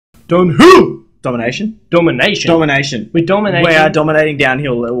Don who? Domination. Domination. Domination. We dominate. We are dominating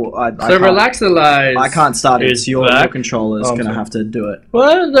downhill. So Relaxilize. I can't start it. So your controller's Oh, gonna have to do it.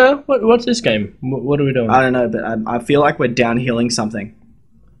 What's this game? What are we doing? I don't know, but I feel like we're downhilling something.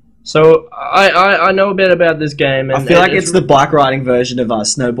 So I know a bit about this game. And I feel like it's the bike riding version of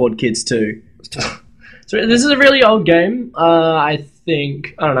Snowboard Kids 2. So this is a really old game. I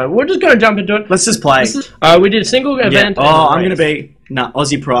think I don't know. We're just gonna jump into it. Let's just play. We did a single event. Yeah. Oh, I'm gonna be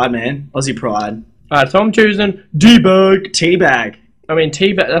Aussie Pride, man. Aussie Pride. Alright, so I'm choosing debug. Teabag. I mean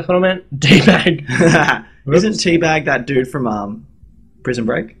teabag. That's what I meant. Teabag. Isn't Teabag that dude from Prison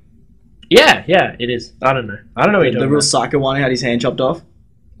Break? Yeah, it is. I don't know. I don't know what you're talking the real about. psycho one who had his hand chopped off.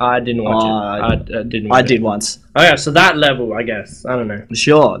 I didn't watch it. I didn't. I did once. Oh yeah, so that level, I guess. I don't know.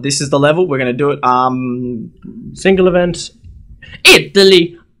 Sure, this is the level. We're gonna do it. Single event.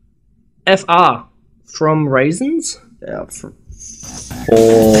 Italy. FR from raisins. Yeah,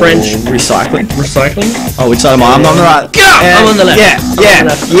 or French recycling. Recycling. Oh, which side am I? I'm on the right. I'm on the left.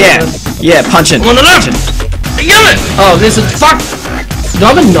 Yeah. Punching. I'm on the left. I got it. Oh, this is fuck. Do I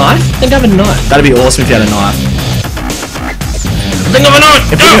have a knife? I think I have a knife. That'd be awesome if you had a knife. I think I have a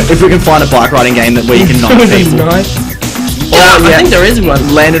knife. If we can find a bike riding game where you can knife people. Yeah, I think there is one.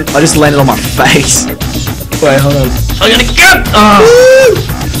 I just landed on my face. Wait, hold on. I'm gonna go! Oh!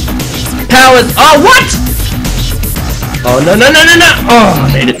 Powers! Oh, what? Oh, no. Oh,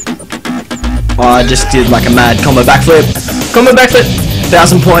 I made it. Oh, I just did like a mad combo backflip.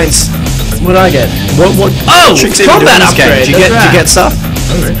 1,000 points. What did I get? What? Oh! Combat upgrade! Did you get stuff?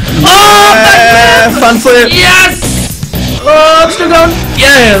 Oh! Fun flip! Yes! Oh, I'm still going.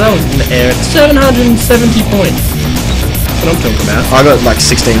 Yeah, that was in the air. 770 points. What I'm talking about. I got like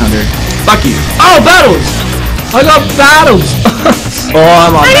 1,600. Fuck you. Oh, battles! I got battles! Oh,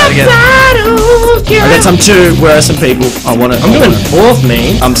 I'm on that again. Battles! Yeah. I guess I'm too worse than people. I'm doing fourth,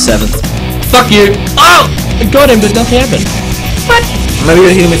 man. I'm 7th. Fuck you! Oh! I got him, but nothing happened. What? Maybe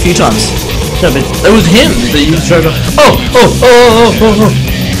you hit him a few times. No, but it was him that you showed up. Oh!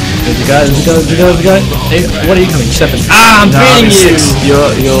 There's a guy. Hey, what are you coming? 7. Ah, I'm beating you! 6. You're...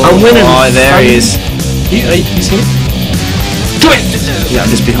 I'm winning. Oh, there he is. You see him? Come here! Yeah,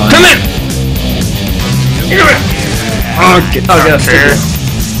 I'm just behind. Come here! Oh, get up here.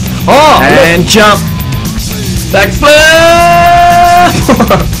 Oh, and jump. Backflip!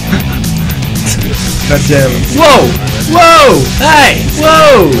 God damn it. Whoa! Hey!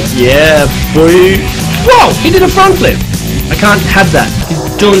 Whoa! Yeah, boy. Whoa! He did a front flip. I can't have that. He's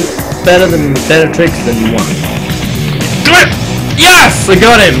doing better tricks than you want. Flip! Yes! I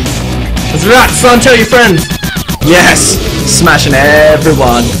got him! That's right, son, tell your friends. Yes! Smashing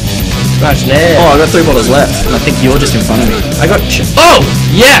everyone. Smashing everyone. Oh, I got 3 bottles left. And I think you're just in front of me. I got oh!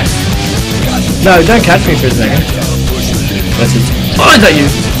 Yes! No, don't catch me for a second. That's it. Oh, is that you?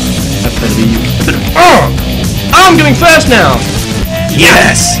 That better be you. Oh! I'm going first now!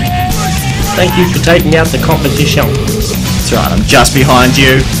 Yes! Thank you for taking out the competition. That's right, I'm just behind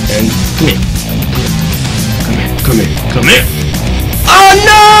you. And come here. Oh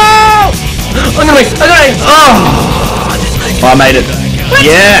no! I'm gonna make oh! I made it. What?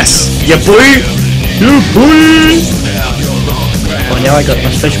 Yes! Yeah, boy! Oh, now I got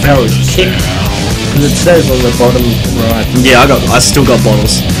my special power is kick. Because it says on the bottom right. Yeah, I still got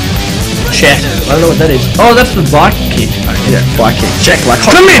bottles. Check. I don't know what that is. Oh, that's the bike kick. Yeah, bike kick. Check, like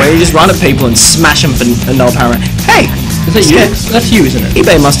come here! Where you just run at people and smash them for no apparent. Hey! Is that you? That's you, isn't it?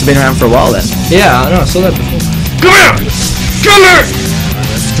 eBay must have been around for a while then. Yeah, I know, I saw that before. Come here! Come here!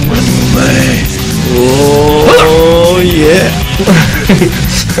 Oh, yeah.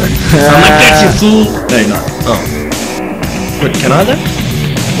 I'm gonna get you, fool! No, you're not. Oh. Wait, can I then?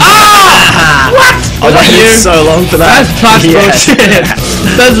 Ah! What? I waited so long for that. That's clutch bullshit.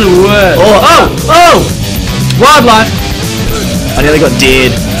 That's the word. Oh! Wildlife! I nearly got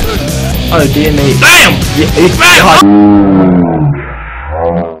deered. Oh dear me. Bam! Yeah, bam!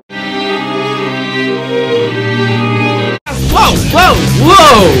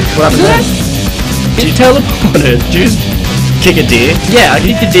 Whoa! What happened there? He teleported. Did you just kick a deer? Yeah, I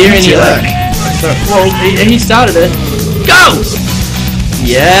kicked a deer and he jerk. Well, he started it. Go!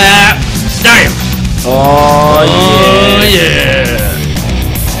 Yeah! Damn! Oh yeah!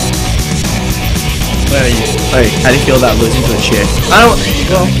 Where are you? Hey, how do you feel about losing to a chick? I don't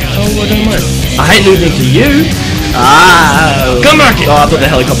mind. I hate losing to you. Ah! Come back here! Oh, I thought the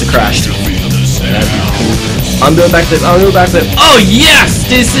helicopter crashed. That'd be cool. I'm doing backflip. Oh yes!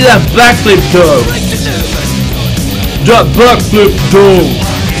 This is a backflip though. Drop backflip though.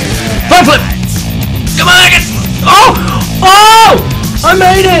 Front flip! Come on, get! Oh! I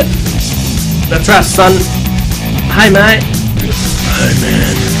made it! That's right, son. Hi, mate. Hi,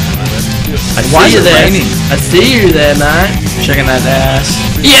 man. I Why see is you it there. raining? I see you there, mate. Checking that ass.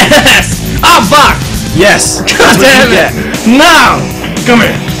 Yes! Oh, fuck! Yes. God damn it! No! Come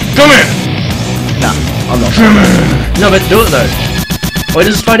here! Come here! Nah, I'm not. No, but do it though. Or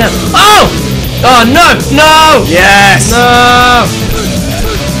just slow down. Oh! Oh, no! No! Yes. No!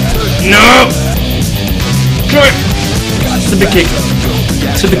 No! Come here! Super kick.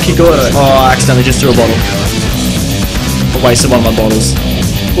 Super kick auto. Oh, I accidentally just threw a bottle. I wasted one of my bottles.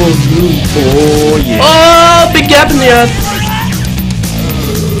 Oh yeah. Oh, big gap in the earth.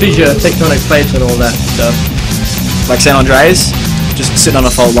 Fissure, tectonic plates and all that stuff. Like San Andreas, just sitting on a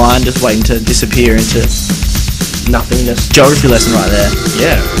fault line, just waiting to disappear into Nothingness. geography lesson right there.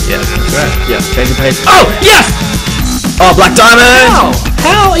 Yeah, that's right. Yeah. Change the pace. Oh, yes! Oh, Black Diamond!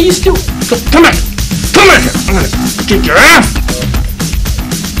 How are you still... Come back! Come back! I'm gonna kick your ass!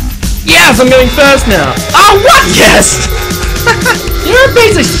 Yes, I'm going first now. Oh, what? Yes! You're a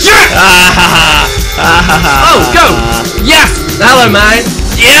piece of shit! Oh, go! Yes! Hello, mate!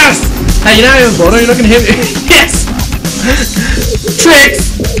 Yes! Hey, you know your bottle, you're not gonna hit me. Yes!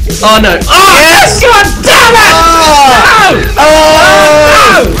 Tricks! Oh, no. Oh, yes! God damn it! Oh! No!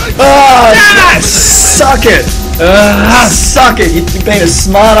 Oh! Oh! Damn it! Suck it! Suck it! You've been a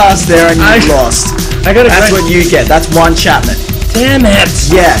smart ass there and you lost. I got a That's great... what you get. That's one Chapman. Damn it!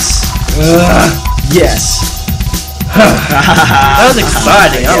 Yes. Yes. That was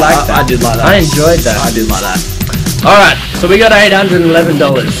exciting. I like that. I did like that. I enjoyed that. I did like that. Alright, so we got $811.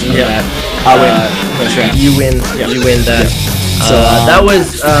 Yeah. I win. First round. You win. Yeah. You win that. So, that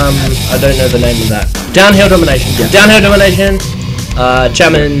was I don't know the name of that. Downhill Domination. Yeah. Downhill Domination.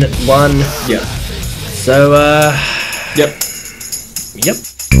 Chapman won. Yeah. So Yep. Yep.